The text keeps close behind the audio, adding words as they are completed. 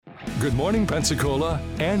Good morning, Pensacola.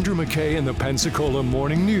 Andrew McKay in the Pensacola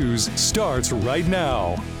Morning News starts right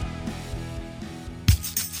now.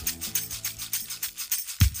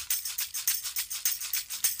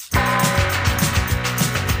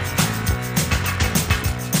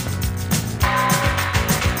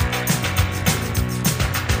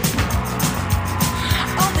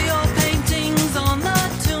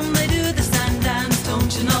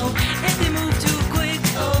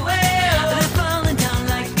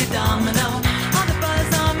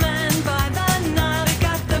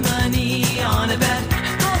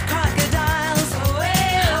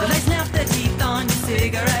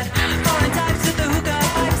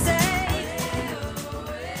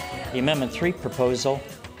 The Amendment 3 proposal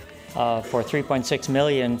for $3.6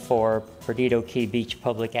 million for Perdido Key Beach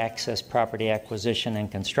public access property acquisition and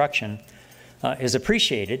construction is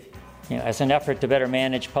appreciated as an effort to better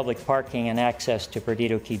manage public parking and access to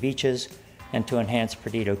Perdido Key beaches and to enhance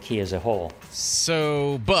Perdido Key as a whole.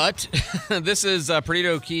 So, but this is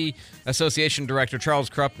Perdido Key Association Director Charles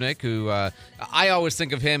Krupnick, who I always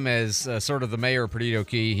think of him as sort of the mayor of Perdido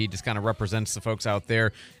Key. He just kind of represents the folks out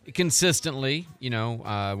there consistently,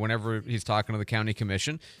 whenever he's talking to the county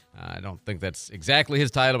commission. I don't think that's exactly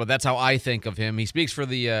his title, but that's how I think of him. He speaks for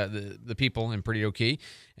the people in Perdido Key,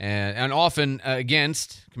 and often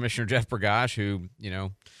against Commissioner Jeff Bergosh, who,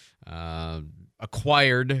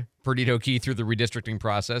 acquired Perdido Key through the redistricting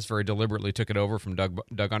process, very deliberately took it over from Doug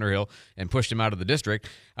Underhill and pushed him out of the district,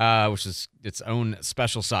 which is its own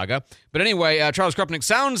special saga. But anyway, Charles Krupnick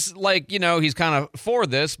sounds like, he's kind of for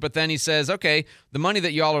this, but then he says, okay, the money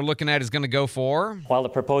that y'all are looking at is going to go for... While the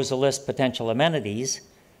proposal lists potential amenities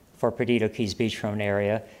for Perdido Key's beachfront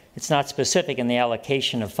area, it's not specific in the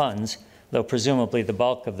allocation of funds, though presumably the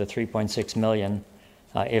bulk of the $3.6 million,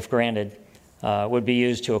 if granted, would be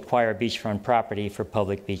used to acquire beachfront property for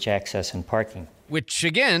public beach access and parking. Which,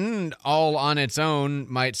 again, all on its own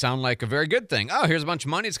might sound like a very good thing. Oh, here's a bunch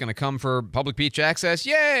of money. It's going to come for public beach access.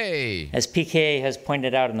 Yay! As PKA has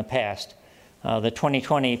pointed out in the past, the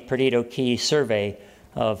 2020 Perdido Key survey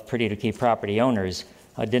of Perdido Key property owners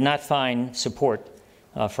did not find support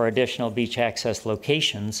for additional beach access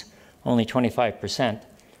locations, only 25%,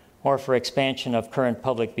 or for expansion of current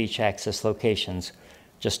public beach access locations,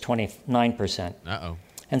 just 29%. Uh-oh.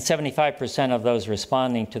 And 75% of those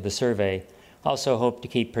responding to the survey also hope to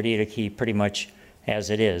keep Perdido Key pretty much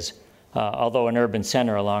as it is, although an urban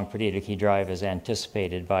center along Perdido Key Drive is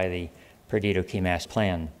anticipated by the Perdido Key Master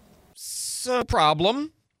Plan. So the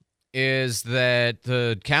problem is that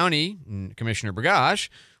the county, Commissioner Bergosh,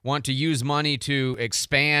 want to use money to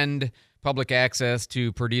expand public access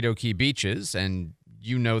to Perdido Key beaches, and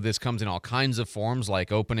this comes in all kinds of forms,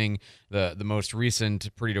 like opening the most recent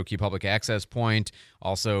Perdido Key public access point,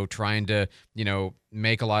 also trying to,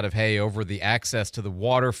 make a lot of hay over the access to the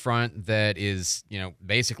waterfront that is,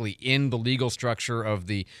 basically in the legal structure of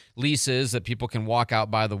the leases, that people can walk out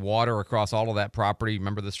by the water across all of that property.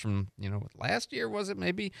 Remember this from, last year, was it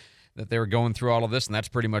maybe, that they were going through all of this, and that's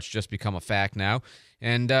pretty much just become a fact now.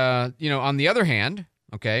 And, on the other hand,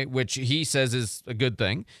 okay, which he says is a good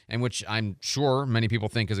thing, and which I'm sure many people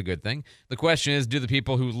think is a good thing. The question is, do the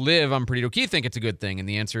people who live on Perdido Key think it's a good thing? And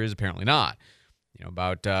the answer is apparently not.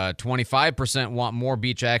 About 25% want more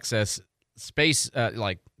beach access space,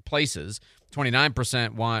 like places.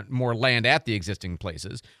 29% want more land at the existing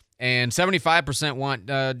places. And 75% want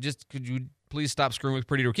could you please stop screwing with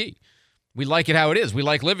Perdido Key? We like it how it is. We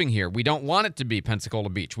like living here. We don't want it to be Pensacola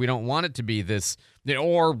Beach. We don't want it to be this,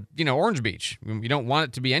 or, Orange Beach. We don't want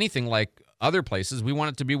it to be anything like other places. We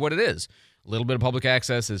want it to be what it is. A little bit of public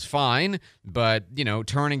access is fine, but,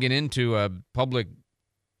 turning it into a public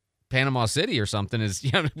Panama City or something is,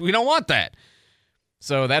 we don't want that.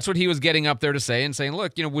 So that's what he was getting up there to say, and saying,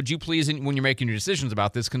 look, would you please, when you're making your decisions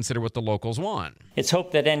about this, consider what the locals want. It's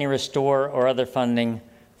hoped that any restore or other funding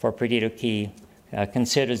for Perdido Key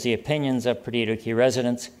considers the opinions of Perdido Key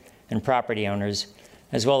residents and property owners,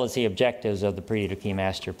 as well as the objectives of the Perdido Key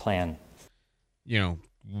Master Plan.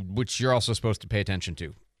 Which you're also supposed to pay attention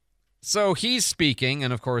to. So he's speaking,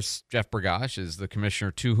 and of course, Jeff Bergosh is the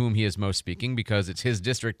commissioner to whom he is most speaking, because it's his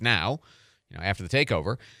district now, after the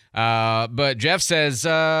takeover. But Jeff says,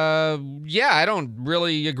 I don't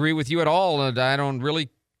really agree with you at all, and I don't really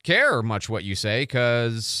care much what you say,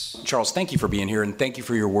 because... Charles, thank you for being here, and thank you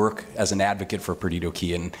for your work as an advocate for Perdido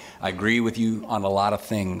Key. And I agree with you on a lot of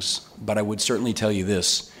things, but I would certainly tell you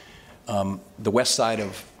this. The west side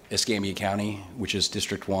of Escambia County, which is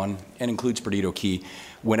District 1, and includes Perdido Key,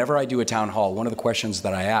 whenever I do a town hall, one of the questions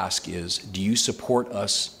that I ask is, do you support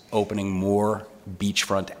us opening more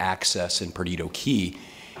beachfront access in Perdido Key?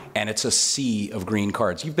 and it's a sea of green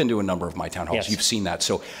cards. You've been to a number of my town halls. Yes. You've seen that.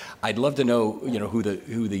 So I'd love to know,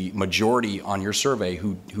 who the majority on your survey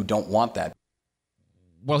who don't want that.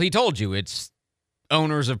 Well, he told you it's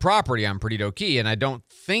owners of property on Perdido Key, and I don't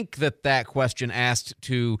think that question asked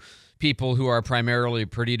to people who are primarily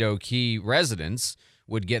Perdido Key residents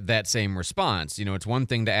would get that same response. It's one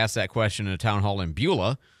thing to ask that question in a town hall in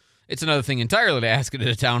Beulah. It's another thing entirely to ask it at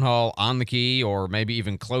a town hall on the Key or maybe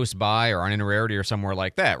even close by or on Inner-Rarity or somewhere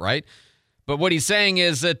like that, right? But what he's saying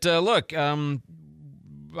is that, look,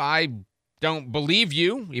 I don't believe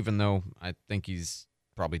you, even though I think he's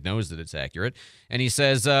probably knows that it's accurate. And he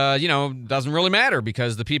says, doesn't really matter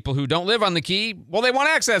because the people who don't live on the Key, well, they want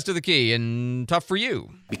access to the Key, and tough for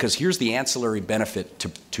you. Because here's the ancillary benefit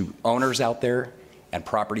to owners out there and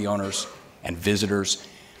property owners and visitors.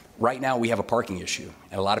 Right now, we have a parking issue,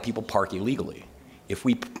 and a lot of people park illegally. If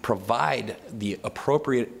we provide the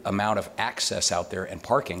appropriate amount of access out there and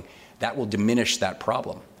parking, that will diminish that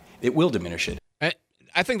problem. It will diminish it.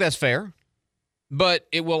 I think that's fair, but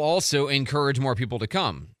it will also encourage more people to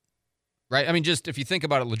come, right? I mean, just if you think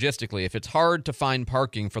about it logistically, if it's hard to find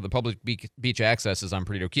parking for the public beach accesses on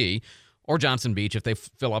Perdido Key or Johnson Beach, if they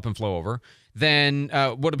fill up and flow over, then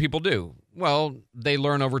what do people do? Well, they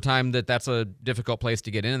learn over time that that's a difficult place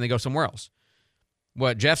to get in, and they go somewhere else.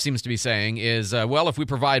 What Jeff seems to be saying is, if we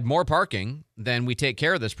provide more parking, then we take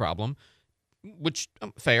care of this problem, which,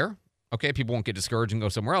 fair. Okay, people won't get discouraged and go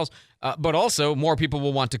somewhere else. But also, more people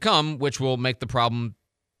will want to come, which will make the problem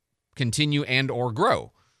continue and or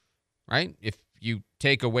grow, right? If you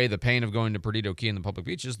take away the pain of going to Perdido Key and the public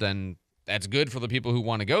beaches, then that's good for the people who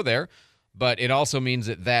want to go there. But it also means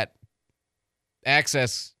that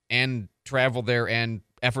access and travel there and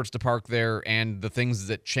efforts to park there and the things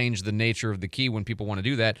that change the nature of the Key when people want to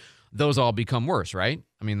do that, those all become worse, right?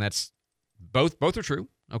 I mean, that's both are true,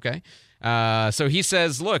 okay? So he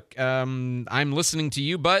says, look, I'm listening to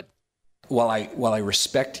you, but... While I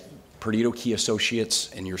respect Perdido Key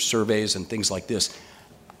associates and your surveys and things like this,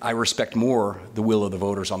 I respect more the will of the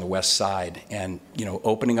voters on the west side. And,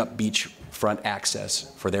 opening up beachfront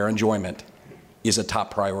access for their enjoyment is a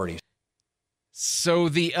top priority. So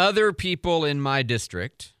the other people in my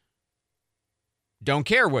district don't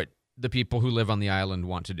care what the people who live on the island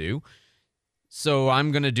want to do. So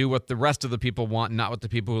I'm going to do what the rest of the people want, not what the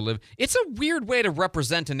people who live. It's a weird way to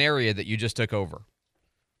represent an area that you just took over.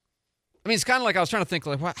 I mean, it's kind of like I was trying to think,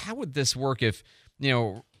 like, how would this work if,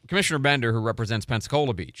 Commissioner Bender, who represents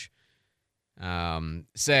Pensacola Beach,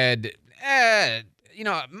 said, my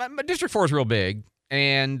District 4 is real big,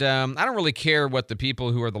 and I don't really care what the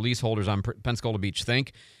people who are the leaseholders on Pensacola Beach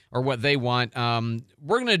think or what they want.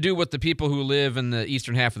 We're going to do what the people who live in the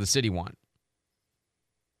eastern half of the city want.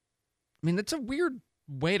 I mean, that's a weird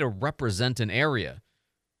way to represent an area,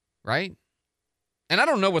 right? And I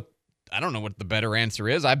don't know what the better answer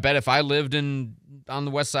is. I bet if I lived on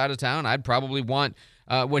the west side of town, I'd probably want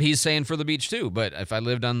what he's saying for the beach too. But if I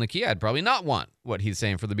lived on the Key, I'd probably not want what he's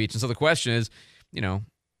saying for the beach. And so the question is,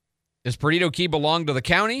 does Perdido Key belong to the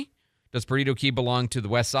county? Does Perdido Key belong to the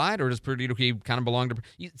west side? Or does Perdido Key kind of belong to...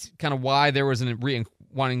 It's kind of why there was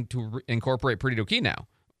wanting to incorporate Perdido Key now.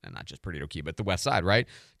 And not just Perdido Key, but the west side, right?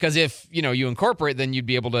 Because if, you incorporate, then you'd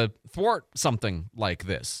be able to thwart something like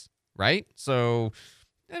this, right? So,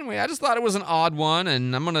 anyway, I just thought it was an odd one,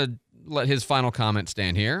 and I'm going to let his final comment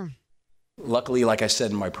stand here. Luckily, like I said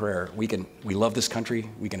in my prayer, we love this country.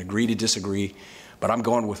 We can agree to disagree, but I'm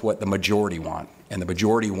going with what the majority want. And the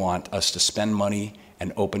majority want us to spend money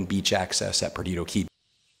and open beach access at Perdido Key.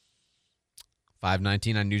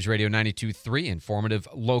 519 on News Radio 92.3, informative,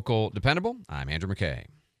 local, dependable. I'm Andrew McKay.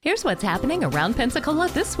 Here's what's happening around Pensacola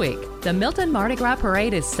this week. The Milton Mardi Gras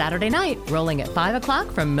Parade is Saturday night, rolling at 5 o'clock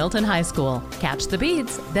from Milton High School. Catch the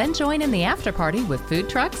beads, then join in the after party with food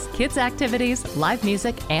trucks, kids' activities, live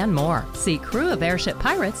music, and more. See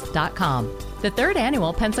crewofairshippirates.com. The third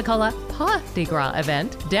annual Pensacola Mardi Gras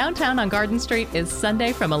event, downtown on Garden Street, is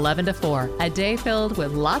Sunday from 11 to 4. A day filled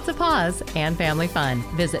with lots of paws and family fun.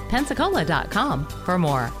 Visit Pensacola.com for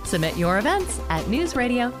more. Submit your events at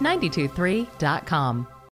newsradio923.com.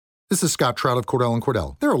 This is Scott Trout of Cordell &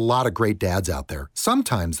 Cordell. There are a lot of great dads out there.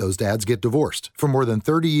 Sometimes those dads get divorced. For more than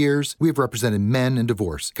 30 years, we've represented men in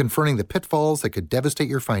divorce, confronting the pitfalls that could devastate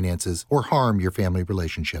your finances or harm your family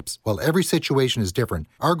relationships. While every situation is different,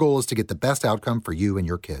 our goal is to get the best outcome for you and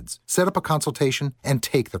your kids. Set up a consultation and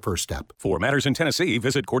take the first step. For matters in Tennessee,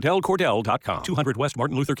 visit CordellCordell.com. 200 West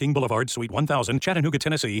Martin Luther King Boulevard, Suite 1000, Chattanooga,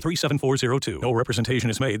 Tennessee, 37402. No representation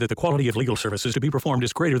is made that the quality of legal services to be performed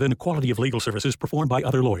is greater than the quality of legal services performed by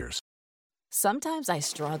other lawyers. Sometimes I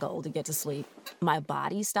struggle to get to sleep. My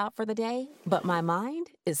body stopped for the day, but my mind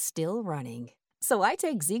is still running. So I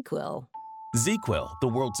take ZzzQuil. ZzzQuil, the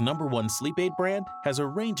world's #1 sleep aid brand, has a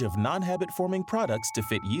range of non-habit-forming products to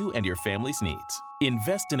fit you and your family's needs.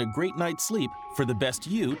 Invest in a great night's sleep for the best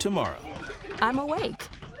you tomorrow. I'm awake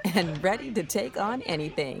and ready to take on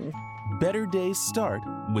anything. Better days start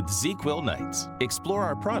with ZzzQuil nights. Explore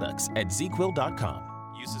our products at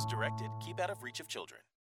ZzzQuil.com. Use as directed. Keep out of reach of children.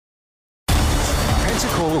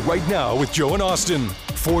 Pensacola right now with Joe and Austin.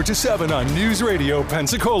 4 to 7 on News Radio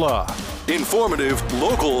Pensacola. Informative,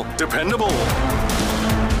 local, dependable.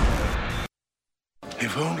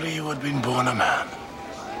 If only you had been born a man,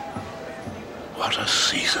 what a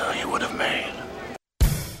Caesar you would have made.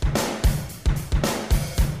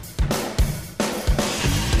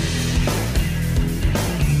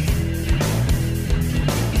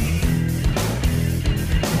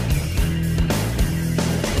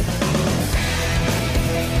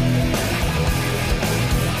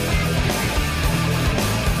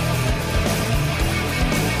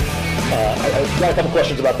 I've got a couple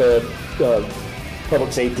questions about the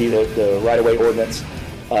public safety, the right-of-way ordinance.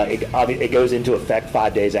 It goes into effect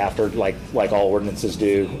 5 days after, like all ordinances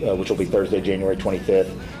do, which will be Thursday, January 25th.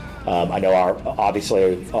 I know our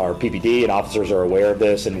PPD and officers are aware of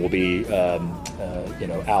this and will be,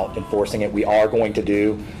 out enforcing it. We are going to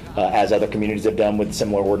do, as other communities have done with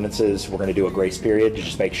similar ordinances, we're going to do a grace period to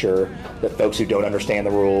just make sure that folks who don't understand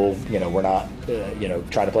the rule, we're not,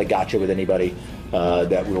 trying to play gotcha with anybody.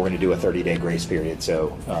 That we were going to do a 30-day grace period.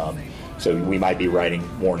 So we might be writing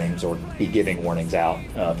warnings or be giving warnings out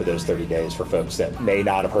for those 30 days for folks that may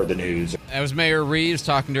not have heard the news. That was Mayor Reeves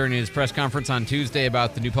talking during his press conference on Tuesday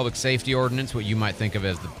about the new public safety ordinance, what you might think of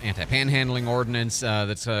as the anti-panhandling ordinance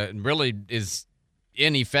that's really is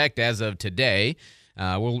in effect as of today.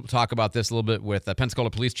 We'll talk about this a little bit with Pensacola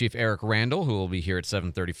Police Chief Eric Randall, who will be here at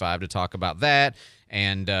 7:35 to talk about that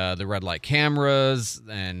and the red light cameras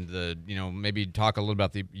and maybe talk a little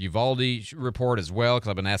about the Uvalde report as well, because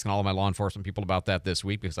I've been asking all of my law enforcement people about that this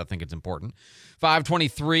week because I think it's important.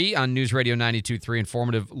 5:23 on News Radio 92.3,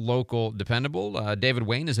 informative, local, dependable. David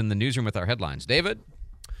Wayne is in the newsroom with our headlines. David?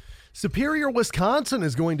 Superior, Wisconsin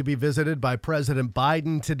is going to be visited by President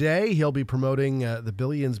Biden today. He'll be promoting the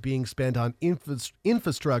billions being spent on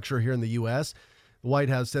infrastructure here in the U.S. The White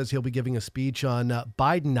House says he'll be giving a speech on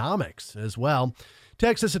Bidenomics as well.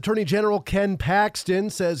 Texas Attorney General Ken Paxton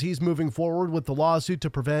says he's moving forward with the lawsuit to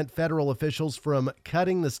prevent federal officials from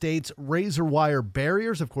cutting the state's razor wire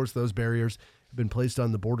barriers. Of course, those barriers have been placed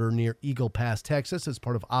on the border near Eagle Pass, Texas, as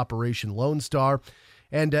part of Operation Lone Star.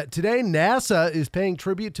 And today, NASA is paying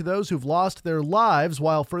tribute to those who've lost their lives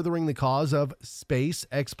while furthering the cause of space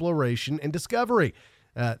exploration and discovery.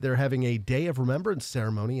 They're having a Day of Remembrance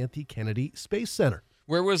ceremony at the Kennedy Space Center.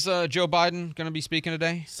 Where was Joe Biden going to be speaking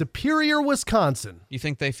today? Superior, Wisconsin. You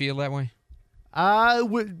think they feel that way?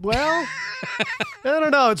 Well, I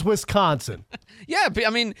don't know. It's Wisconsin. Yeah, I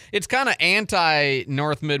mean, it's kind of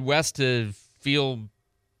anti-North Midwest to feel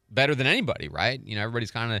better than anybody, right?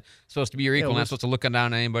 Everybody's kind of supposed to be your equal, not supposed to look down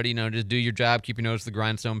on anybody. Just do your job, keep your nose to the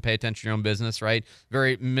grindstone, pay attention to your own business, right?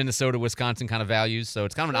 Very Minnesota, Wisconsin kind of values. So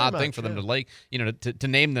it's kind of an odd thing for them to to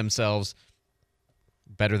name themselves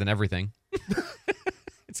better than everything.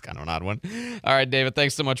 It's kind of an odd one. All right, David,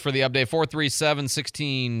 thanks so much for the update.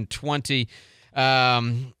 437-1620.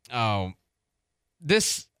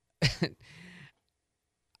 This...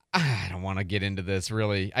 I don't want to get into this,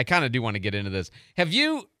 really. I kind of do want to get into this. Have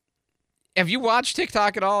you watched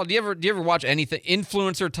TikTok at all? Do you ever watch anything,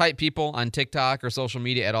 influencer type people on TikTok or social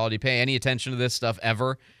media at all? Do you pay any attention to this stuff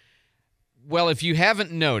ever? Well, if you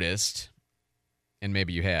haven't noticed, and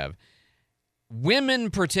maybe you have, women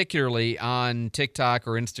particularly on TikTok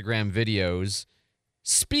or Instagram videos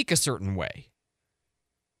speak a certain way.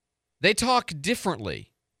 They talk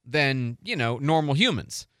differently than, normal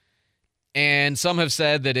humans. And some have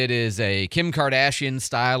said that it is a Kim Kardashian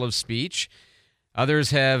style of speech.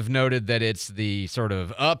 Others have noted that it's the sort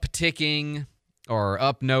of upticking or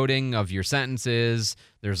upnoting of your sentences.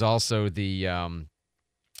 There's also the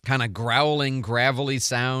kind of growling, gravelly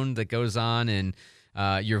sound that goes on in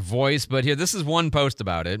your voice. But here, this is one post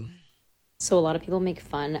about it. So a lot of people make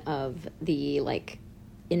fun of the,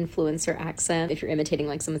 influencer accent. If you're imitating,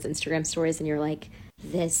 someone's Instagram stories and you're like,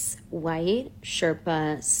 this white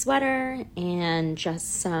Sherpa sweater and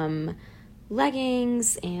just some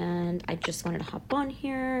leggings, and I just wanted to hop on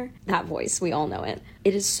here. That voice, we all know it.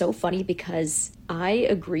 It is so funny because I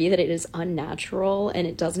agree that it is unnatural and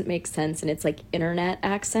it doesn't make sense and it's internet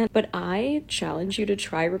accent, but I challenge you to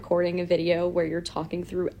try recording a video where you're talking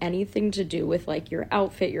through anything to do with your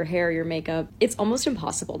outfit, your hair, your makeup. It's almost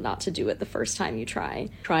impossible not to do it the first time you try.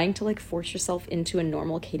 Trying to force yourself into a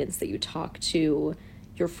normal cadence that you talk to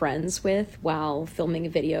your friends with while filming a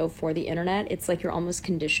video for the internet. It's like you're almost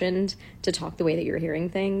conditioned to talk the way that you're hearing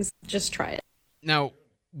things. Just try it. Now,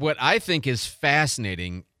 what I think is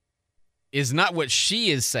fascinating is not what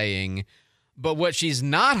she is saying, but what she's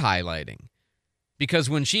not highlighting. Because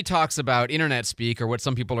when she talks about internet speak, or what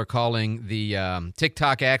some people are calling the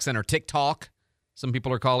TikTok accent, or Tik Talk, some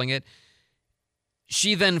people are calling it,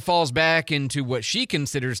 she then falls back into what she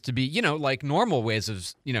considers to be, like normal ways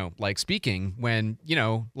of, like speaking when,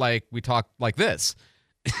 like we talk like this.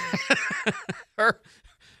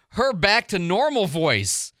 Her back to normal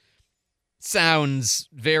voice sounds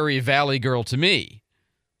very Valley Girl to me,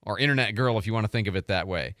 or internet girl if you want to think of it that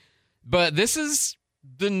way. But this is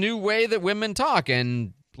the new way that women talk,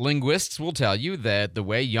 and linguists will tell you that the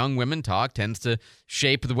way young women talk tends to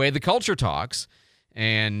shape the way the culture talks.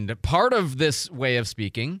 And part of this way of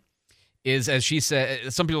speaking is, as she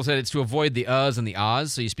said, some people said it's to avoid the uhs and the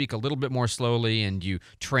ahs, so you speak a little bit more slowly and you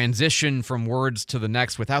transition from words to the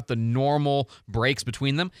next without the normal breaks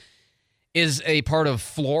between them, is a part of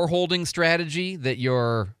floor holding strategy, that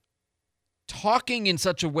you're talking in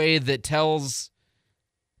such a way that tells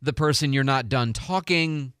the person you're not done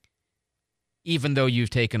talking, even though you've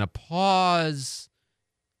taken a pause,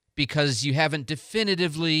 because you haven't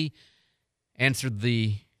definitively answered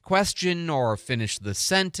the question or finished the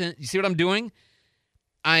sentence. You see what I'm doing?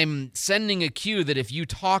 I'm sending a cue that if you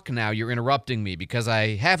talk now, you're interrupting me because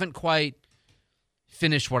I haven't quite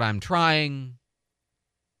finished what I'm trying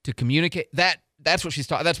to communicate. That's what she's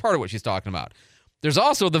talking. That's part of what she's talking about. There's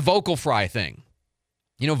also the vocal fry thing.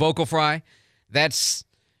 Vocal fry? That's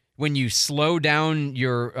when you slow down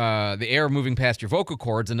your the air moving past your vocal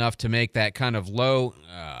cords enough to make that kind of low.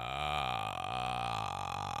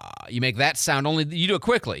 You make that sound, only you do it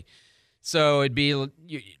quickly. So it'd be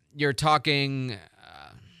you're talking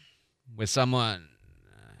with someone.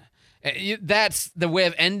 That's the way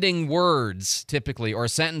of ending words typically, or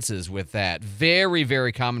sentences with that. Very,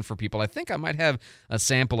 very common for people. I think I might have a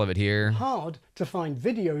sample of it here. Hard to find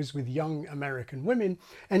videos with young American women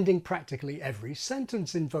ending practically every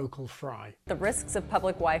sentence in vocal fry. The risks of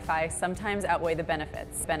public Wi-Fi sometimes outweigh the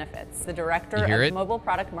benefits. The director of mobile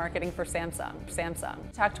product marketing for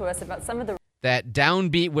Samsung talked to us about some of the... That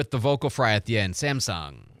downbeat with the vocal fry at the end,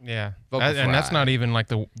 Samsung. Yeah, and that's not even like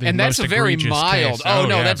the and most that's a very mild. Case. Oh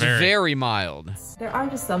no, yeah, that's very mild. There are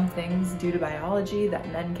just some things due to biology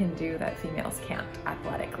that men can do that females can't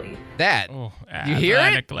athletically. You hear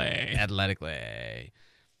it? Athletically.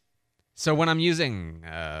 So when I'm using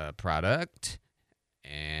a product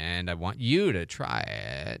and I want you to try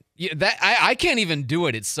it, I can't even do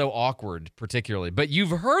it. It's so awkward, particularly. But you've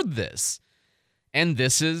heard this, and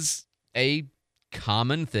this is a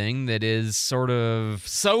common thing that is sort of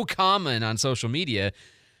so common on social media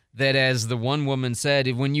that, as the one woman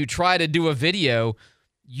said, when you try to do a video,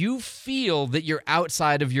 you feel that you're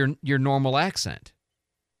outside of your normal accent,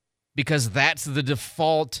 because that's the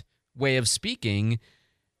default way of speaking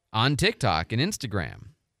on TikTok and Instagram.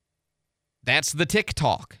 That's the Tik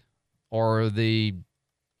Talk, or the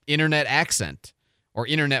internet accent, or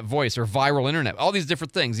internet voice, or viral internet, all these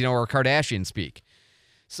different things, or Kardashian speak.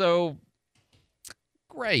 So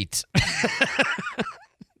great.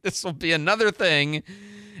 This will be another thing.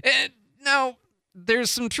 Now,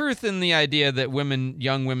 there's some truth in the idea that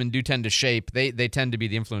young women do tend to shape. They tend to be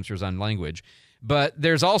the influencers on language. But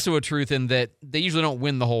there's also a truth in that they usually don't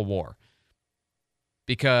win the whole war.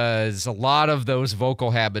 Because a lot of those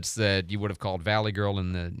vocal habits that you would have called Valley Girl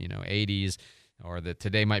in the 80s, or that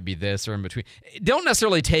today might be this or in between, don't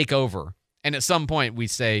necessarily take over. And at some point we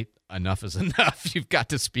say, enough is enough. You've got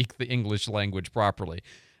to speak the English language properly.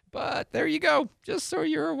 But there you go, just so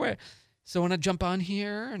you're aware. So when I jump on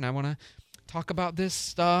here and I want to talk about this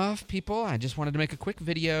stuff, people, I just wanted to make a quick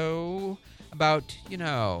video about,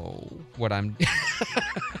 what I'm...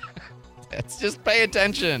 Let's just pay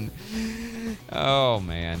attention. Oh,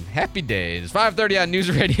 man. Happy days. 5:30 on News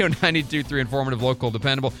Radio 92.3, informative, local,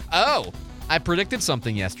 dependable. Oh, I predicted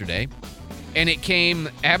something yesterday, and it came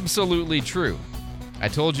absolutely true. I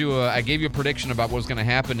told you, I gave you a prediction about what was going to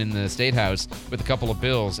happen in the State House with a couple of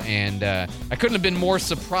bills, and I couldn't have been more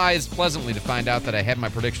surprised pleasantly to find out that I had my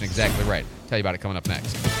prediction exactly right. I'll tell you about it coming up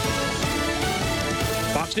next.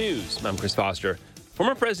 Fox News, I'm Chris Foster.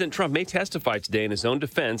 Former President Trump may testify today in his own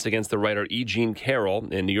defense against the writer E. Jean Carroll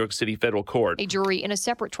in New York City federal court. A jury in a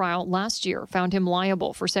separate trial last year found him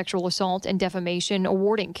liable for sexual assault and defamation,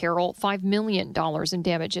 awarding Carroll $5 million in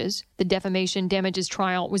damages. The defamation damages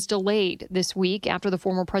trial was delayed this week after the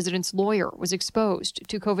former president's lawyer was exposed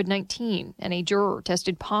to COVID-19 and a juror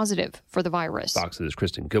tested positive for the virus. Fox's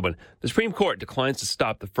Kristen Goodwin. The Supreme Court declines to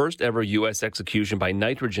stop the first ever U.S. execution by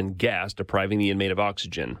nitrogen gas, depriving the inmate of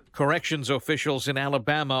oxygen. Corrections officials in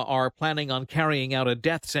Alabama are planning on carrying out a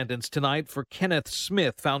death sentence tonight for Kenneth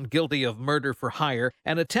Smith, found guilty of murder for hire.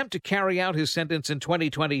 An attempt to carry out his sentence in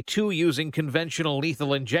 2022 using conventional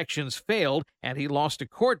lethal injections failed, and he lost a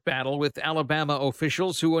court battle with Alabama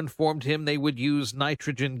officials who informed him they would use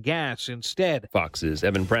nitrogen gas instead. Fox's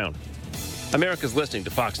Evan Brown. America's listening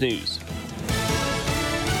to Fox News.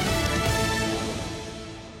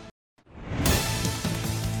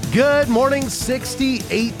 Good morning,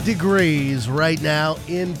 68 degrees right now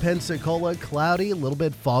in Pensacola. Cloudy, a little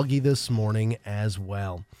bit foggy this morning as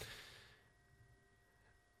well.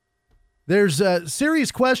 There's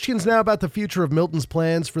serious questions now about the future of Milton's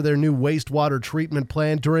plans for their new wastewater treatment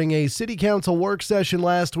plant. During a city council work session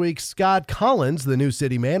last week, Scott Collins, the new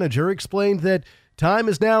city manager, explained that time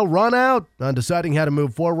is now run out on deciding how to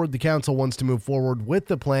move forward. The council wants to move forward with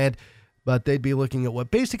the plant, but they'd be looking at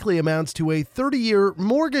what basically amounts to a 30-year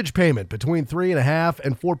mortgage payment between $3.5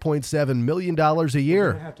 and $4.7 million a year.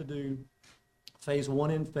 We're going to have to do phase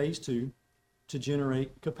 1 and phase 2 to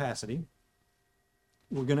generate capacity.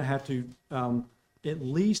 We're going to have to at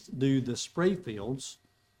least do the spray fields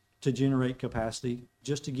to generate capacity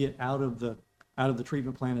just to get out of the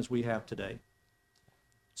treatment plant as we have today.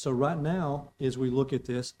 So right now, as we look at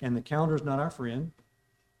this, and the calendar's not our friend,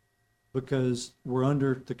 because we're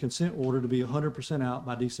under the consent order to be 100% out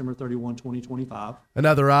by December 31, 2025.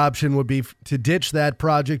 Another option would be to ditch that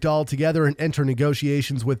project altogether and enter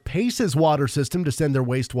negotiations with Pace's water system to send their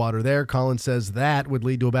wastewater there. Collins says that would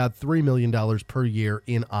lead to about $3 million per year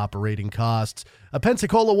in operating costs. A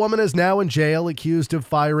Pensacola woman is now in jail accused of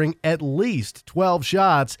firing at least 12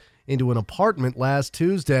 shots into an apartment last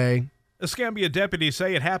Tuesday. Escambia deputies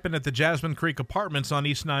say it happened at the Jasmine Creek Apartments on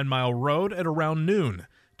East 9 Mile Road at around noon.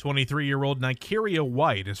 23-year-old Nikeria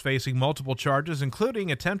White is facing multiple charges,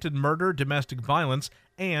 including attempted murder, domestic violence,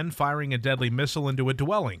 and firing a deadly missile into a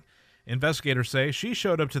dwelling. Investigators say she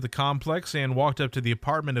showed up to the complex and walked up to the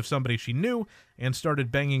apartment of somebody she knew and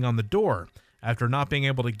started banging on the door. After not being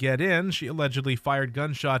able to get in, she allegedly fired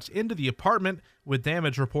gunshots into the apartment, with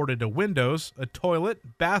damage reported to windows, a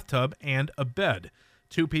toilet, bathtub, and a bed.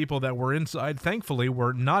 2 people that were inside, thankfully,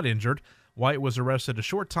 were not injured. White was arrested a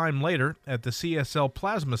short time later at the CSL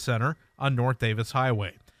Plasma Center on North Davis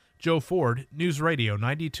Highway. Joe Ford, News Radio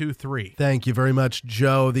 92.3. Thank you very much,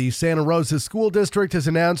 Joe. The Santa Rosa School District has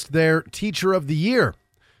announced their Teacher of the Year.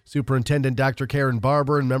 Superintendent Dr. Karen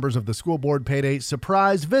Barber and members of the school board paid a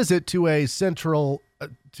surprise visit to a central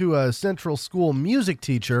school music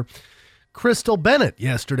teacher, Crystal Bennett,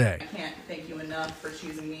 yesterday. I can't thank you enough for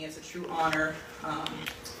choosing me. It's a true honor.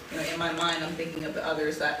 In my mind, I'm thinking of the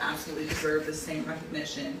others that absolutely deserve the same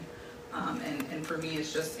recognition. And for me,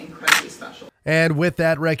 it's just incredibly special. And with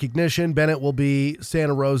that recognition, Bennett will be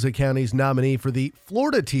Santa Rosa County's nominee for the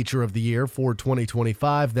Florida Teacher of the Year for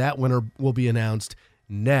 2025. That winner will be announced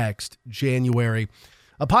next January.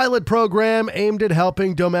 A pilot program aimed at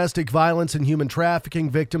helping domestic violence and human trafficking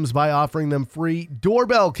victims by offering them free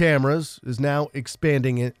doorbell cameras is now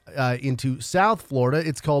expanding into South Florida.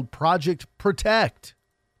 It's called Project Protect.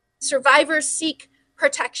 Survivors seek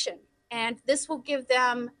protection, and this will give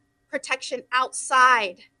them protection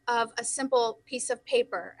outside of a simple piece of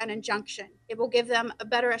paper, an injunction. It will give them a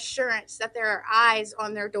better assurance that there are eyes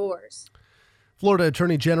on their doors. Florida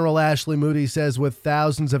Attorney General Ashley Moody says with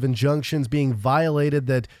thousands of injunctions being violated,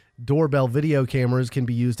 that doorbell video cameras can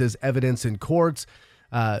be used as evidence in courts.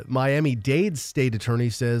 Miami-Dade's state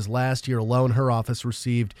attorney says last year alone, her office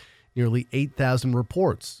received nearly 8,000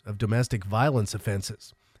 reports of domestic violence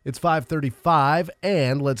offenses. It's 5:35,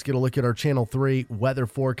 and let's get a look at our Channel 3 weather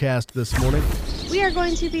forecast this morning. We are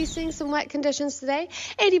going to be seeing some wet conditions today.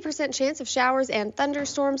 80% chance of showers and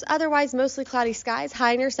thunderstorms. Otherwise, mostly cloudy skies,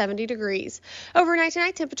 high near 70 degrees. Overnight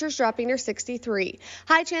tonight, temperatures dropping near 63.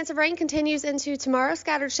 High chance of rain continues into tomorrow.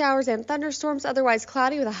 Scattered showers and thunderstorms. Otherwise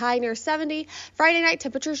cloudy with a high near 70. Friday night,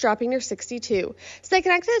 temperatures dropping near 62. Stay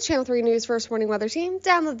connected to the Channel 3 News First Warning Weather Team.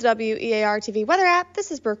 Download the WEAR TV weather app.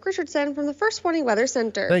 This is Brooke Richardson from the First Warning Weather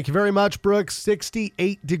Center. Thank you very much, Brooke.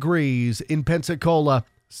 68 degrees in Pensacola.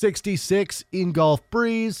 66 in Gulf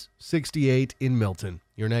Breeze, 68 in Milton.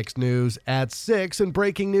 Your next news at 6 and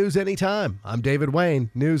breaking news anytime. I'm David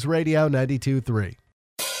Wayne, News Radio 92.3.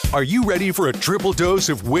 Are you ready for a triple dose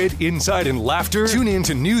of wit, insight, and laughter? Tune in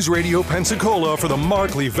to News Radio Pensacola for the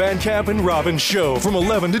Markley, Van Camp, and Robbins Show from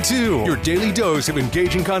 11 to 2. Your daily dose of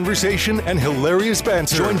engaging conversation and hilarious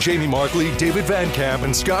banter. Join Jamie Markley, David Van Camp,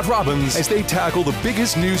 and Scott Robbins as they tackle the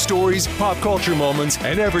biggest news stories, pop culture moments,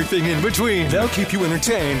 and everything in between. They'll keep you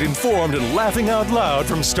entertained, informed, and laughing out loud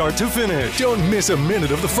from start to finish. Don't miss a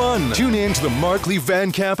minute of the fun. Tune in to the Markley,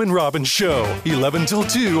 Van Camp, and Robbins Show, 11 till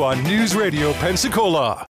 2 on News Radio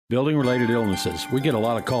Pensacola. Building-related illnesses. We get a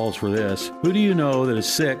lot of calls for this. Who do you know that is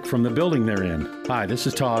sick from the building they're in? Hi, this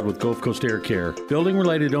is Todd with Gulf Coast Air Care.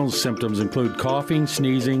 Building-related illness symptoms include coughing,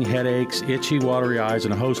 sneezing, headaches, itchy, watery eyes,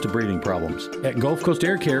 and a host of breathing problems. At Gulf Coast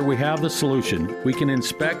Air Care, we have the solution. We can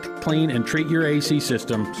inspect, clean, and treat your AC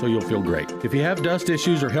system so you'll feel great. If you have dust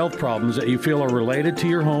issues or health problems that you feel are related to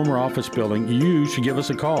your home or office building, you should give us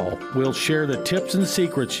a call. We'll share the tips and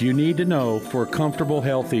secrets you need to know for a comfortable,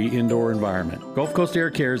 healthy indoor environment. Gulf Coast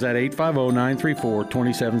Air Care is at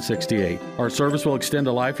 850-934-2768. Our service will extend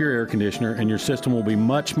the life of your air conditioner, and your system will be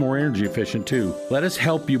much more energy efficient too. Let us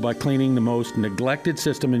help you by cleaning the most neglected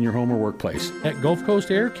system in your home or workplace. At Gulf Coast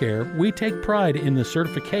Air Care, we take pride in the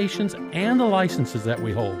certifications and the licenses that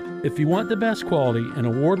we hold. If you want the best quality and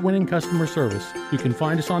award-winning customer service, you can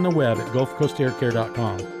find us on the web at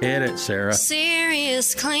GulfCoastAirCare.com. Hit it, Sarah.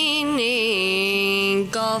 Serious cleaning,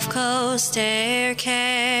 Gulf Coast Air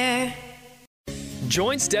Care.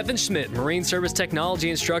 Join Stephen Schmidt, Marine Service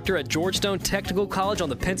Technology Instructor at Georgetown Technical College on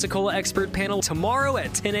the Pensacola Expert Panel tomorrow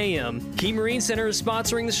at 10 a.m. Key Marine Center is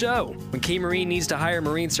sponsoring the show. When Key Marine needs to hire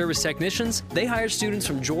Marine Service technicians, they hire students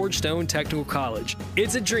from Georgetown Technical College.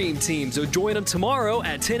 It's a dream team, so join them tomorrow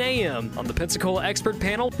at 10 a.m. on the Pensacola Expert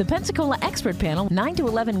Panel. The Pensacola Expert Panel, 9 to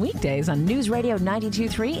 11 weekdays on News Radio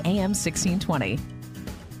 92.3 AM 1620.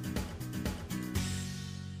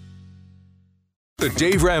 The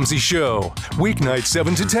Dave Ramsey Show, weeknight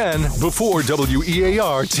 7 to 10 before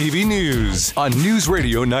WEAR TV News on News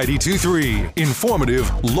Radio 92.3.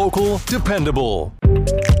 Informative, local, dependable.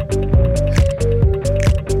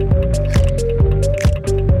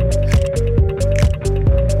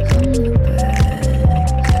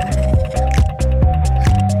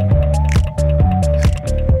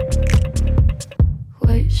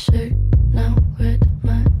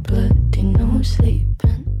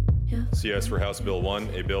 CS for House Bill 1,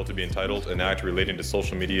 a bill to be entitled An Act Relating to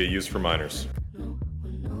Social Media Use for Minors.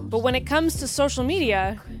 But when it comes to social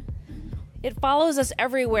media, it follows us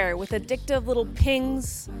everywhere with addictive little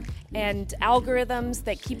pings and algorithms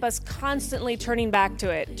that keep us constantly turning back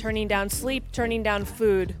to it, turning down sleep, turning down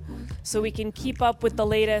food, so we can keep up with the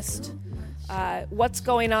latest, what's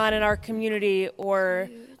going on in our community, or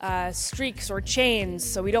streaks or chains,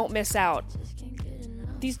 so we don't miss out.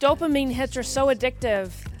 These dopamine hits are so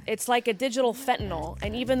addictive. It's like a digital fentanyl,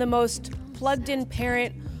 and even the most plugged-in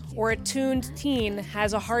parent or attuned teen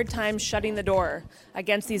has a hard time shutting the door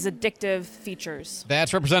against these addictive features.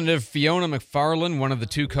 That's Representative Fiona McFarland, one of the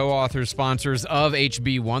two co-authors, sponsors of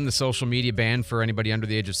HB1, the social media ban for anybody under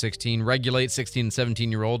the age of 16. Regulate 16 and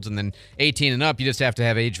 17-year-olds, and then 18 and up, you just have to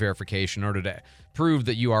have age verification in order to prove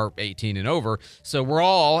that you are 18 and over.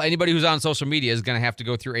 So anybody who's on social media is going to have to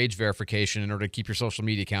go through age verification in order to keep your social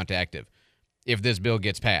media account active. If this bill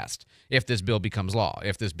gets passed, if this bill becomes law,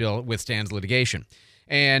 if this bill withstands litigation.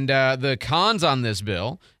 And the cons on this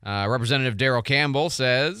bill, Representative Darrell Campbell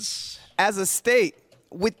says, as a state,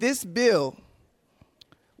 with this bill,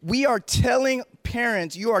 we are telling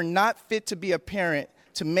parents you are not fit to be a parent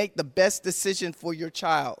to make the best decision for your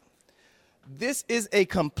child. This is a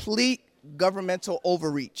complete governmental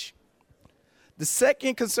overreach. The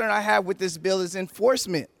second concern I have with this bill is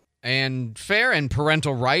enforcement. And fair and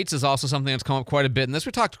parental rights is also something that's come up quite a bit in this.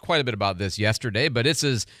 We talked quite a bit about this yesterday, but this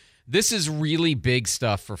is really big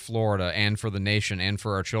stuff for Florida and for the nation and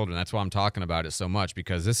for our children. That's why I'm talking about it so much,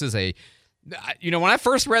 because this is when I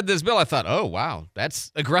first read this bill, I thought, oh, wow,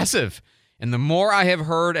 that's aggressive. And the more I have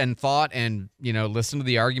heard and thought and, listened to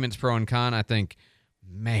the arguments pro and con, I think,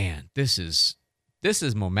 man, this is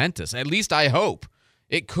momentous. At least I hope.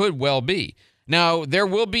 It could well be. Now, there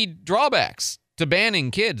will be drawbacks to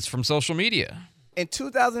banning kids from social media. In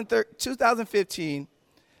 2015,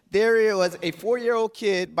 there was a 4-year-old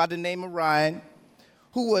kid by the name of Ryan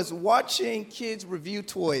who was watching kids review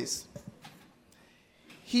toys.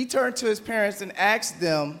 He turned to his parents and asked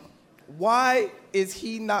them, why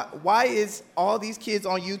is all these kids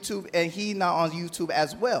on YouTube and he not on YouTube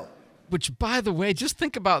as well? Which, by the way, just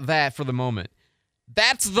think about that for the moment.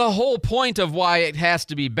 That's the whole point of why it has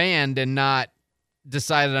to be banned and not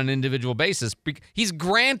decided on an individual basis. He's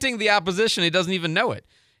granting the opposition. He doesn't even know it,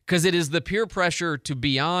 because it is the peer pressure to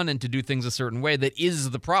be on and to do things a certain way that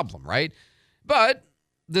is the problem, right? But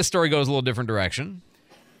this story goes a little different direction.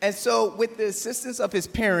 And so with the assistance of his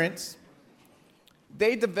parents,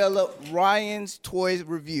 they developed Ryan's Toys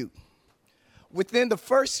Review. Within the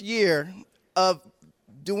first year of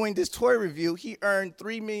doing this toy review, he earned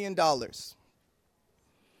 $3 million.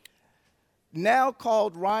 Now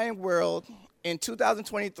called Ryan World, in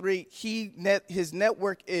 2023, his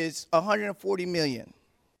network is $140 million.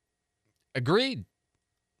 Agreed.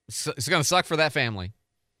 It's going to suck for that family.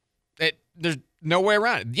 There's no way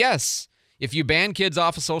around it. Yes, if you ban kids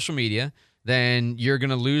off of social media, then you're going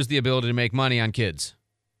to lose the ability to make money on kids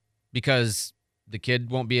because the kid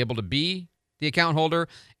won't be able to be the account holder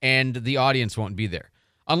and the audience won't be there.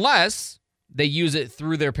 Unless they use it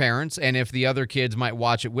through their parents, and if the other kids might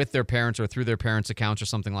watch it with their parents or through their parents' accounts or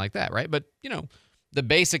something like that, right? But, the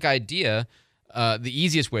basic idea, the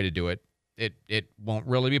easiest way to do it, it won't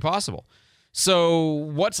really be possible. So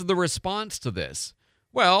what's the response to this?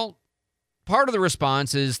 Well, part of the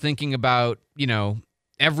response is thinking about,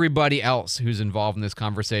 everybody else who's involved in this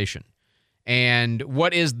conversation. And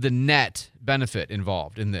what is the net benefit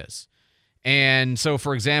involved in this? And so,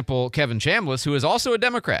 for example, Kevin Chambliss, who is also a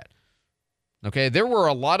Democrat, okay, there were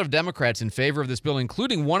a lot of Democrats in favor of this bill,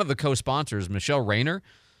 including one of the co-sponsors, Michelle Rayner,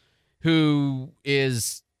 she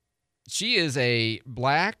is a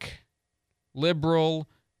black, liberal,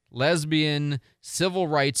 lesbian, civil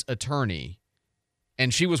rights attorney,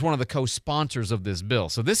 and she was one of the co-sponsors of this bill.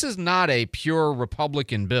 So this is not a pure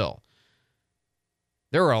Republican bill.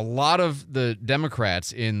 There are a lot of the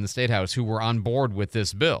Democrats in the State House who were on board with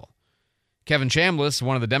this bill. Kevin Chambliss,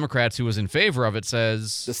 one of the Democrats who was in favor of it,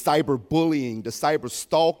 says the cyberbullying, the cyber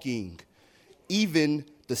stalking, even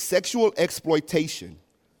the sexual exploitation,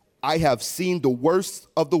 I have seen the worst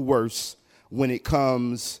of the worst when it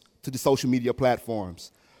comes to the social media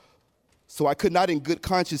platforms. So I could not in good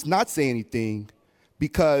conscience not say anything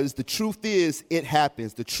because the truth is it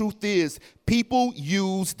happens. The truth is people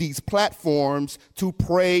use these platforms to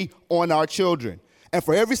prey on our children. And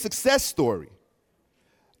for every success story,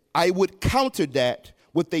 I would counter that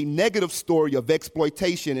with a negative story of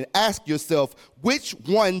exploitation and ask yourself, which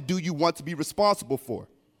one do you want to be responsible for?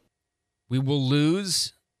 We will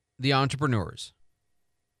lose the entrepreneurs,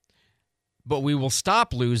 but we will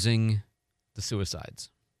stop losing the suicides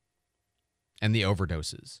and the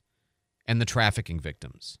overdoses and the trafficking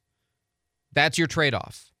victims. That's your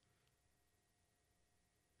trade-off.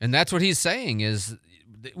 And that's what he's saying is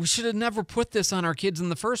we should have never put this on our kids in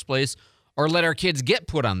the first place or let our kids get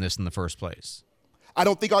put on this in the first place. I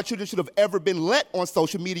don't think our children should have ever been let on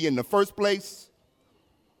social media in the first place.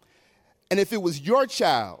 And if it was your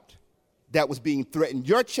child that was being threatened,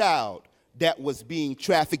 your child that was being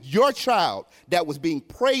trafficked, your child that was being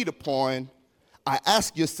preyed upon, I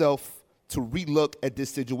ask yourself to relook at this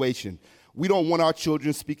situation. We don't want our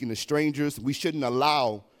children speaking to strangers. We shouldn't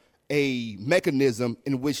allow a mechanism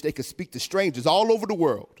in which they could speak to strangers all over the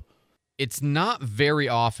world. It's not very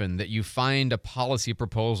often that you find a policy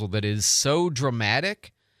proposal that is so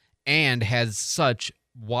dramatic and has such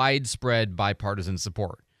widespread bipartisan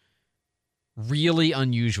support. Really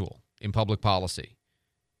unusual in public policy.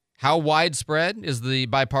 How widespread is the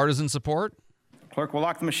bipartisan support? Clerk will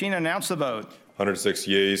lock the machine and announce the vote. 106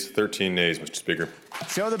 yeas, 13 nays, Mr. Speaker.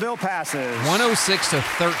 So the bill passes. 106 to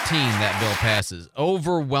 13, that bill passes.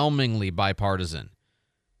 Overwhelmingly bipartisan.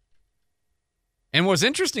 And what's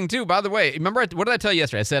interesting, too, by the way, remember, what did I tell you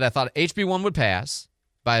yesterday? I said I thought HB1 would pass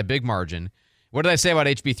by a big margin. What did I say about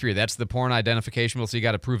HB3? That's the porn identification bill, so you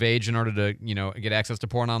got to prove age in order to, get access to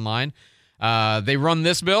porn online. They run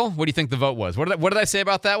this bill. What do you think the vote was? What did I say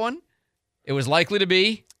about that one? It was likely to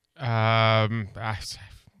be not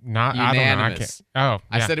unanimous. I don't know.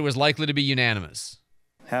 I said it was likely to be unanimous.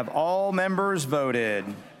 Have all members voted?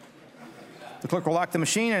 The clerk will lock the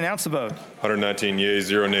machine and announce the vote. 119 yeas,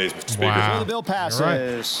 0 nays, Mr. Speaker. So the bill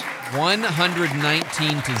passes.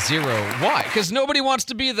 119 to 0. Why? Because nobody wants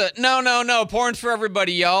to be the, no, porn's for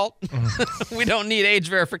everybody, y'all. We don't need age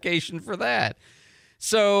verification for that.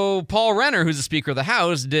 So Paul Renner, who's the Speaker of the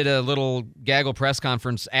House, did a little gaggle press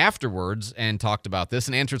conference afterwards and talked about this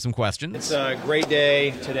and answered some questions. It's a great day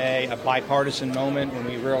today, a bipartisan moment when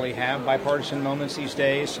we rarely have bipartisan moments these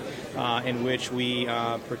days, in which we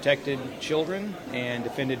protected children and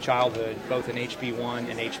defended childhood, both in HB1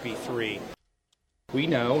 and HB3. We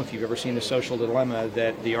know, if you've ever seen The Social Dilemma,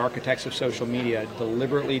 that the architects of social media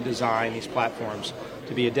deliberately design these platforms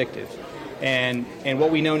to be addictive. And what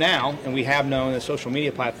we know now, and we have known, that social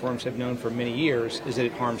media platforms have known for many years, is that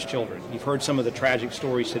it harms children. You've heard some of the tragic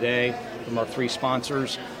stories today from our three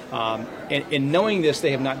sponsors. And knowing this, they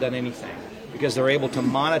have not done anything because they're able to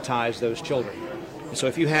monetize those children. And so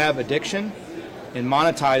if you have addiction and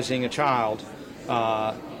monetizing a child,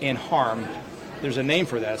 and harm. There's a name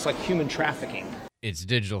for that. It's like human trafficking. It's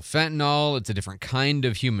digital fentanyl. It's a different kind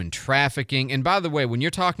of human trafficking. And by the way, when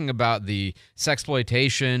you're talking about the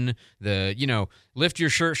sexploitation, lift your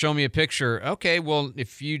shirt, show me a picture. Okay, well,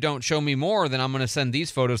 if you don't show me more, then I'm going to send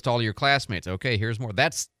these photos to all your classmates. Okay, here's more.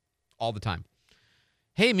 That's all the time.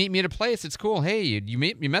 Hey, meet me at a place. It's cool. Hey, you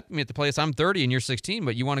met me at the place. I'm 30 and you're 16,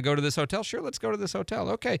 but you want to go to this hotel? Sure, let's go to this hotel.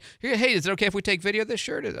 Okay. Hey, is it okay if we take video of this?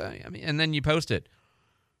 Sure. And then you post it.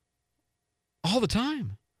 All the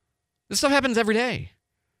time. This stuff happens every day.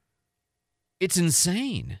 It's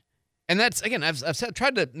insane. And that's, again, I've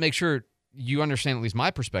tried to make sure you understand at least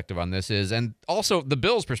my perspective on this is, and also the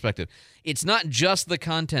bill's perspective. It's not just the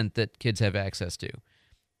content that kids have access to.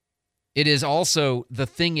 It is also the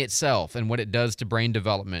thing itself and what it does to brain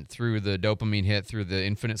development through the dopamine hit, through the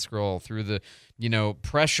infinite scroll, through the,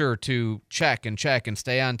 pressure to check and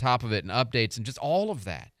stay on top of it and updates and just all of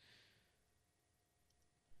that.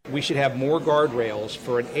 We should have more guardrails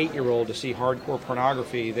for an 8-year-old to see hardcore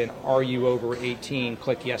pornography than are you over 18,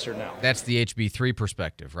 click yes or no. That's the HB3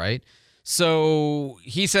 perspective, right? So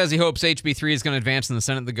he says he hopes HB3 is going to advance in the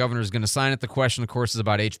Senate. The governor is going to sign it. The question, of course, is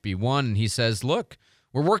about HB1. And he says, look,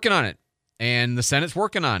 we're working on it. And the Senate's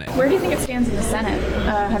working on it. Where do you think it stands in the Senate?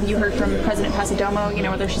 Have you heard from President Pasadomo,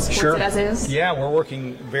 whether she supports it as is? Yeah, we're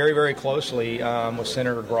working very, very closely with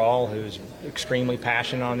Senator Grahl, who's extremely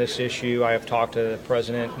passionate on this issue. I have talked to the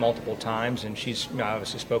President multiple times, and she's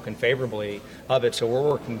obviously spoken favorably of it. So we're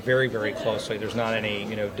working very, very closely. There's not any,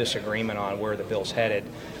 disagreement on where the bill's headed.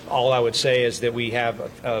 All I would say is that we have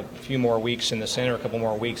a few more weeks in the Senate, a couple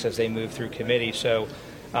more weeks as they move through committee. So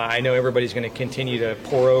I know everybody's going to continue to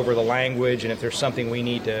pour over the language, and if there's something we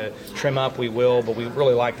need to trim up, we will. But we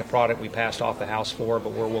really like the product we passed off the House for,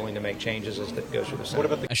 but we're willing to make changes as it goes through the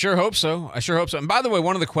Senate. I sure hope so. And by the way,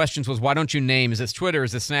 one of the questions was, why don't you name? Is this Twitter?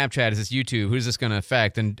 Is this Snapchat? Is this YouTube? Who's this going to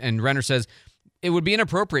affect? And Renner says it would be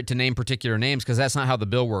inappropriate to name particular names because that's not how the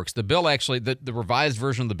bill works. The bill actually, the revised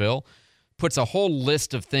version of the bill, puts a whole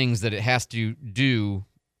list of things that it has to do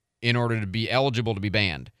in order to be eligible to be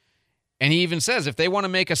banned. And he even says if they want to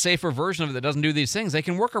make a safer version of it that doesn't do these things, they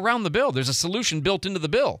can work around the bill. There's a solution built into the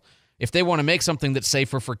bill if they want to make something that's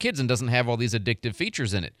safer for kids and doesn't have all these addictive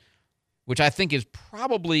features in it, which I think is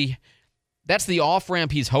probably, that's the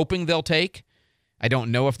off-ramp he's hoping they'll take. I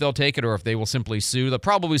don't know if they'll take it or if they will simply sue. They'll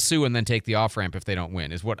probably sue and then take the off-ramp if they don't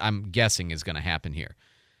win, is what I'm guessing is going to happen here.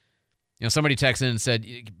 Somebody texted in and said,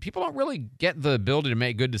 people don't really get the ability to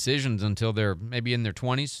make good decisions until they're maybe in their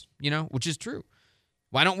 20s, which is true.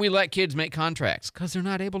 Why don't we let kids make contracts? Because they're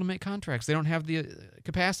not able to make contracts. They don't have the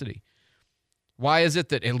capacity. Why is it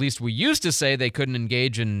that at least we used to say they couldn't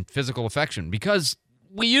engage in physical affection? Because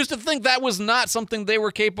we used to think that was not something they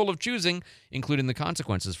were capable of choosing, including the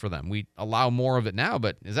consequences for them. We allow more of it now,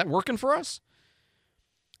 but is that working for us?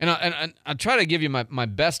 And I'll try to give you my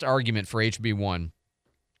best argument for HB1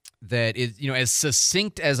 that is, as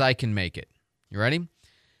succinct as I can make it. You ready?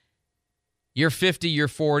 You're 50, you're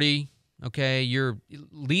 40. Okay, you're at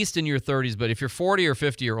least in your 30s, but if you're 40 or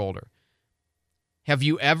 50 or older, have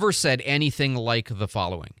you ever said anything like the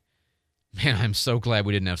following? Man, I'm so glad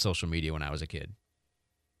we didn't have social media when I was a kid.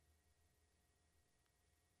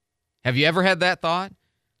 Have you ever had that thought?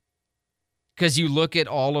 Because you look at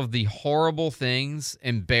all of the horrible things,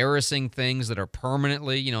 embarrassing things that are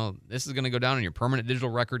permanently, this is going to go down in your permanent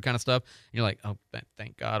digital record kind of stuff. And you're like, oh,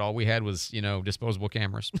 thank God, all we had was, disposable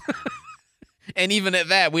cameras. And even at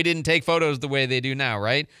that, we didn't take photos the way they do now,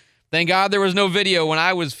 right? Thank God there was no video when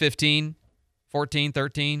I was 15, 14,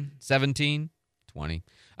 13, 17, 20.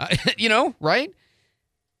 Right?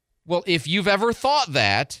 Well, if you've ever thought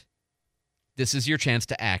that, this is your chance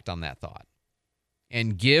to act on that thought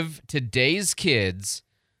and give today's kids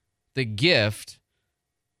the gift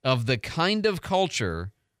of the kind of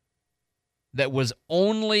culture that was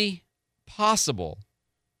only possible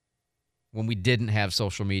when we didn't have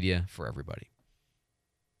social media for everybody.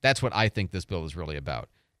 That's what I think this bill is really about.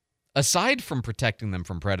 Aside from protecting them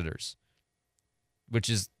from predators, which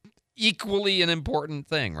is equally an important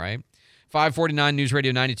thing, right? 549 News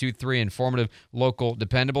Radio 92.3, informative, local,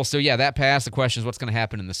 dependable. So, yeah, that passed. The question is what's going to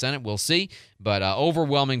happen in the Senate. We'll see. But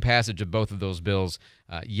overwhelming passage of both of those bills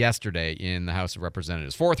yesterday in the House of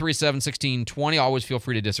Representatives. 437-1620. Always feel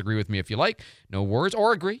free to disagree with me if you like. No worries.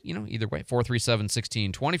 Or agree. Either way.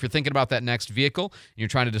 437-1620. If you're thinking about that next vehicle and you're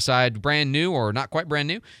trying to decide brand new or not quite brand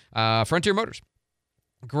new, Frontier Motors.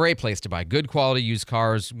 Great place to buy good quality used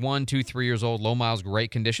cars, 1, 2, 3 years old, low miles,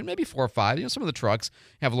 great condition, maybe 4 or 5. Some of the trucks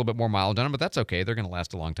have a little bit more mileage on them, but that's okay. They're going to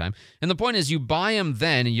last a long time. And the point is, you buy them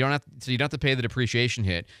then, and you don't have to pay the depreciation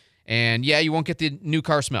hit. And yeah, you won't get the new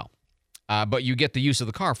car smell. but you get the use of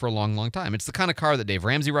the car for a long, long time. It's the kind of car that Dave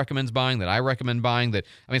Ramsey recommends buying, that I recommend buying.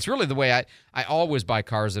 It's really the way I always buy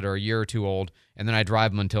cars that are a year or two old, and then I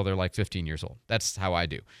drive them until they're like 15 years old. That's how I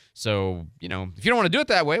do. So, if you don't want to do it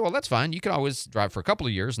that way, well, that's fine. You can always drive for a couple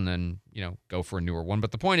of years and then, go for a newer one.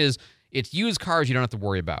 But the point is, it's used cars you don't have to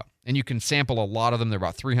worry about. And you can sample a lot of them. There are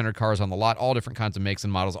about 300 cars on the lot, all different kinds of makes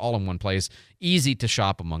and models, all in one place. Easy to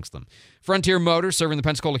shop amongst them. Frontier Motors, serving the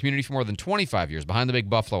Pensacola community for more than 25 years, behind the Big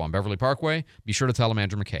Buffalo on Beverly Parkway. Be sure to tell them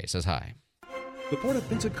Andrew McKay says hi. The Port of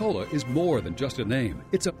Pensacola is more than just a name.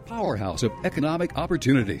 It's a powerhouse of economic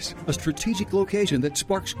opportunities, a strategic location that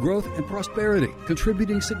sparks growth and prosperity,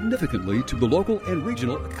 contributing significantly to the local and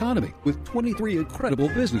regional economy, with 23 incredible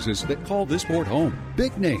businesses that call this port home.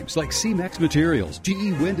 Big names like C-Max Materials,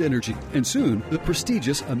 GE Wind Energy, and soon the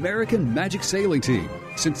prestigious American Magic Sailing Team.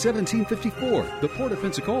 Since 1754, the Port of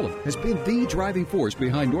Pensacola has been the driving force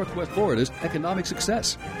behind Northwest Florida's economic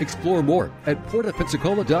success. Explore more at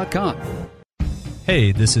portofpensacola.com.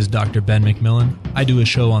 Hey, this is Dr. Ben McMillan. I do a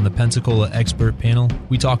show on the Pensacola Expert Panel.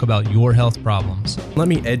 We talk about your health problems. Let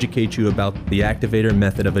me educate you about the Activator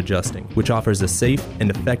method of adjusting, which offers a safe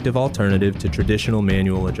and effective alternative to traditional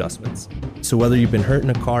manual adjustments. So whether you've been hurt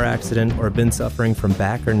in a car accident or been suffering from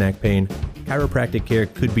back or neck pain, chiropractic care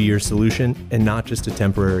could be your solution and not just a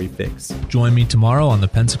temporary fix. Join me tomorrow on the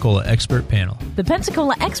Pensacola Expert Panel. The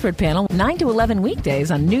Pensacola Expert Panel, 9 to 11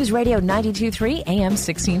 weekdays on News Radio 92.3 AM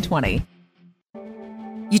 1620.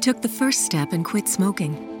 You took the first step and quit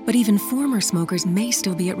smoking, but even former smokers may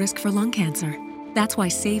still be at risk for lung cancer. That's why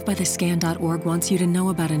SaveByTheScan.org wants you to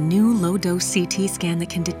know about a new low-dose CT scan that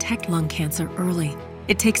can detect lung cancer early.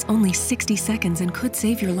 It takes only 60 seconds and could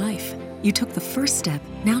save your life. You took the first step,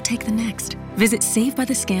 now take the next. Visit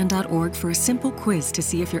SaveByTheScan.org for a simple quiz to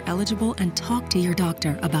see if you're eligible and talk to your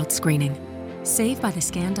doctor about screening.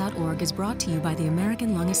 SaveByTheScan.org is brought to you by the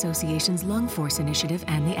American Lung Association's Lung Force Initiative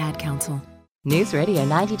and the Ad Council. News Radio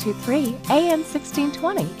 92.3 AM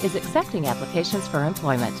 1620 is accepting applications for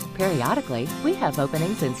employment. Periodically, we have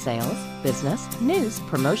openings in sales, business, news,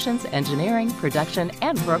 promotions, engineering, production,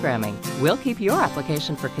 and programming. We'll keep your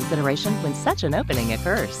application for consideration when such an opening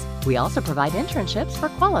occurs. We also provide internships for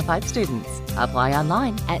qualified students. Apply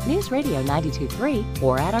online at News Radio 92.3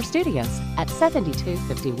 or at our studios at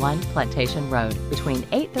 7251 Plantation Road between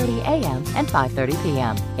 8:30 a.m. and 5:30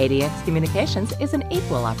 p.m. ADX Communications is an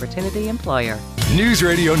equal opportunity employer. News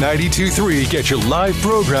Radio 92.3 gets you live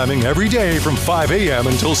programming every day from 5 a.m.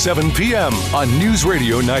 until 7 p.m. on News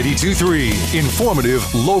Radio 92.3.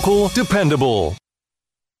 Informative, local, dependable.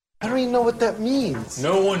 I don't even know what that means.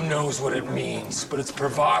 No one knows what it means, but it's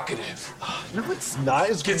provocative. No, it's not.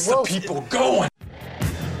 It gets the people going.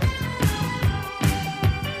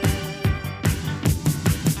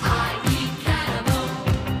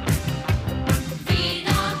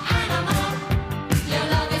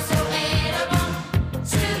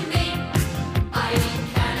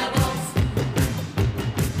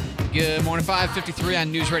 Good morning, 5:53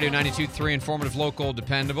 on News Radio 92.3, informative, local,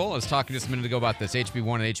 dependable. I was talking just a minute ago about this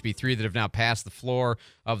HB1 and HB3 that have now passed the floor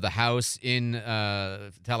of the House in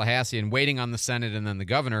Tallahassee and waiting on the Senate and then the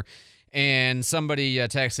governor. And somebody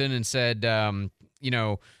texted in and said,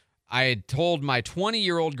 I had told my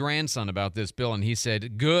 20-year-old grandson about this bill, and he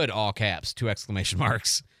said, good, all caps, 2 exclamation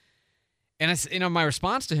marks. And, my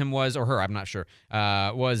response to him was, or her, I'm not sure,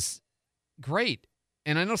 was, great.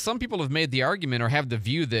 And I know some people have made the argument or have the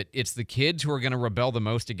view that it's the kids who are going to rebel the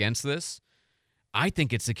most against this. I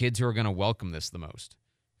think it's the kids who are going to welcome this the most,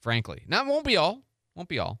 frankly. Now, it won't be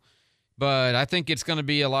all. But I think it's going to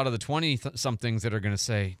be a lot of the 20-somethings that are going to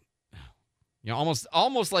say,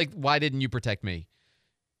 almost like, why didn't you protect me?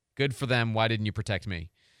 Good for them. Why didn't you protect me?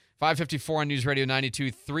 5:54 on News Radio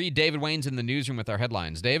 92.3. David Wayne's in the newsroom with our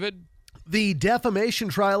headlines. David? The defamation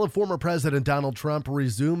trial of former President Donald Trump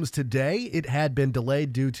resumes today. It had been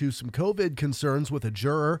delayed due to some COVID concerns with a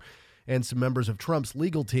juror and some members of Trump's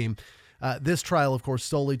legal team. This trial, of course,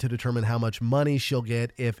 solely to determine how much money she'll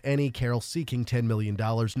get, if any. Carol seeking $10 million.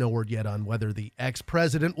 No word yet on whether the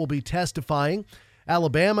ex-president will be testifying.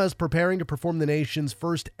 Alabama is preparing to perform the nation's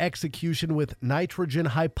first execution with nitrogen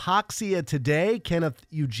hypoxia today. Kenneth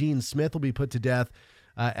Eugene Smith will be put to death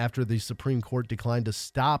after the Supreme Court declined to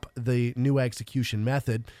stop the new execution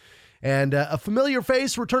method. And a familiar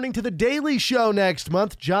face returning to The Daily Show next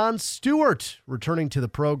month, Jon Stewart, returning to the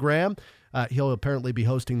program. He'll apparently be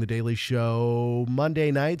hosting The Daily Show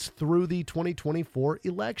Monday nights through the 2024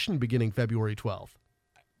 election beginning February 12th.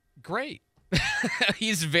 Great.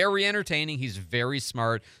 He's very entertaining. He's very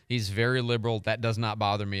smart. He's very liberal. That does not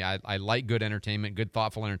bother me. I like good entertainment, good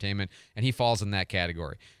thoughtful entertainment, and he falls in that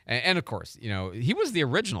category. And of course, he was the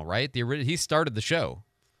original, right? He started the show.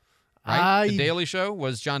 Right? The Daily Show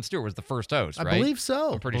was Jon Stewart was the first host, right? I believe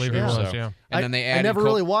so. I'm pretty believe sure it was, so. yeah. And then they added I never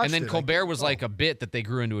really watched and then it. Colbert was like a bit that they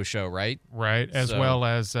grew into a show, right? Right, as well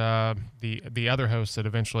as the other host that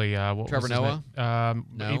eventually what Trevor was his Noah? name?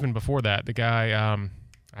 No. Even before that, the guy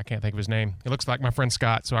I can't think of his name. He looks like my friend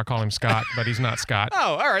Scott, so I call him Scott, but he's not Scott.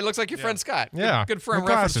 Oh, all right. Looks like your friend Scott. Yeah. Good friend With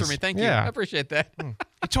reference glasses. for me. Thank you. Yeah. I appreciate that.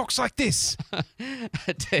 He talks like this.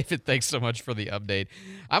 David, thanks so much for the update.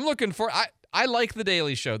 I'm looking for I like the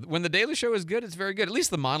Daily Show. When the Daily Show is good, it's very good. At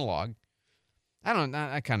least the monologue.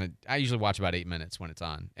 I usually watch about 8 minutes when it's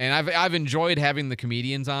on. And I've enjoyed having the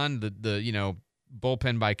comedians on, the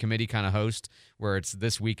bullpen by committee kind of host, where it's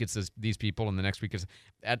this week it's these people and the next week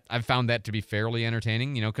I've found that to be fairly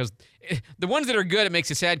entertaining, because the ones that are good, it makes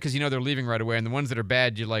you sad because they're leaving right away, and the ones that are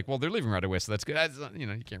bad, you're like, well, they're leaving right away, so that's good. You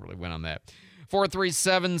can't really win on that.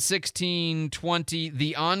 437-1620,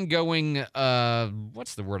 the ongoing,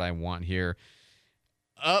 what's the word I want here?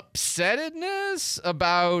 Upsettedness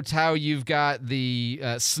about how you've got the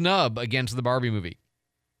snub against the Barbie movie.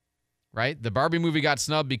 Right? The Barbie movie got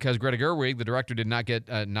snubbed because Greta Gerwig, the director, did not get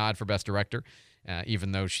a nod for Best Director,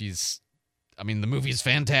 even though the movie is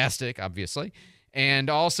fantastic, obviously. And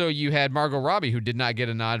also you had Margot Robbie, who did not get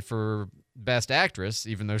a nod for Best Actress,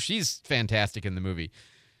 even though she's fantastic in the movie.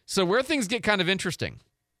 So where things get kind of interesting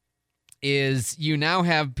is you now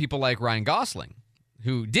have people like Ryan Gosling,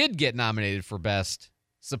 who did get nominated for Best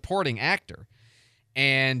Supporting Actor.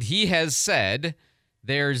 And he has said,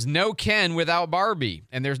 there's no Ken without Barbie,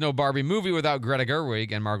 and there's no Barbie movie without Greta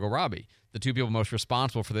Gerwig and Margot Robbie, the two people most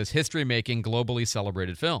responsible for this history-making, globally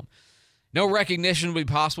celebrated film. No recognition would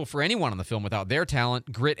be possible for anyone on the film without their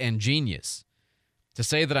talent, grit, and genius. To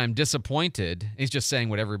say that I'm disappointed, he's just saying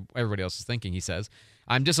what everybody else is thinking, he says.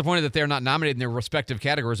 I'm disappointed that they're not nominated in their respective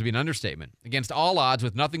categories would be an understatement. Against all odds,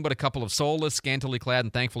 with nothing but a couple of soulless, scantily clad,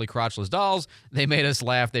 and thankfully crotchless dolls, they made us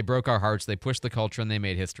laugh, they broke our hearts, they pushed the culture, and they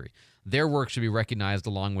made history. Their work should be recognized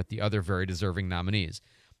along with the other very deserving nominees.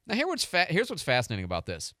 Now, here's what's fascinating about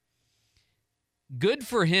this. Good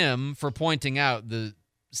for him for pointing out the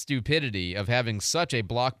stupidity of having such a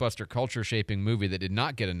blockbuster culture-shaping movie that did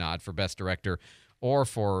not get a nod for Best Director or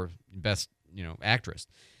for Best, Actress.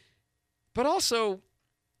 But also,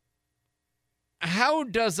 how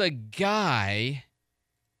does a guy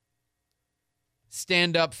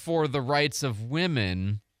stand up for the rights of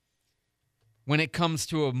women when it comes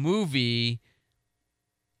to a movie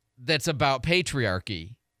that's about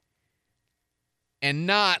patriarchy and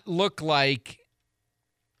not look like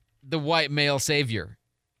the white male savior?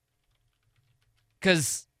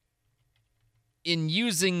 Because in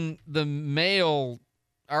using the male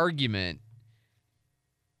argument,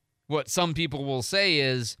 what some people will say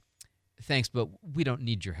is, thanks, but we don't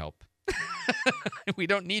need your help. We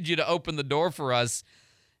don't need you to open the door for us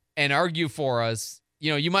and argue for us.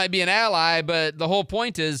 You might be an ally, but the whole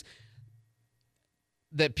point is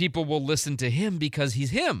that people will listen to him because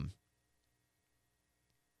he's him.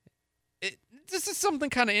 This is something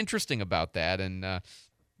kind of interesting about that, and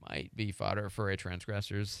might be fodder for a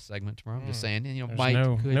Transgressors segment tomorrow. I'm just saying,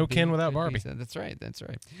 There's no Ken without Barbie. That's right.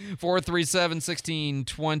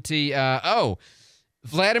 437-1620.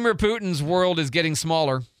 Vladimir Putin's world is getting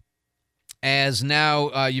smaller, as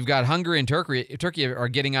now you've got Hungary and Turkey are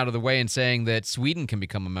getting out of the way and saying that Sweden can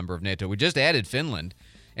become a member of NATO. We just added Finland,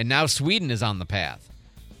 and now Sweden is on the path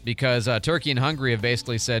because Turkey and Hungary have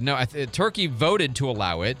basically said no. Turkey voted to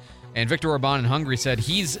allow it, and Viktor Orban in Hungary said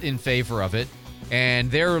he's in favor of it. And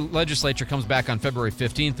their legislature comes back on February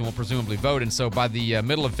 15th and will presumably vote. And so by the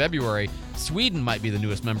middle of February, Sweden might be the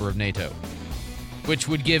newest member of NATO, which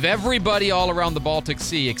would give everybody all around the Baltic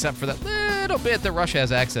Sea, except for that little bit that Russia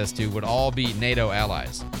has access to, would all be NATO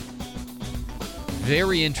allies.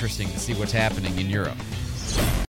 Very interesting to see what's happening in Europe.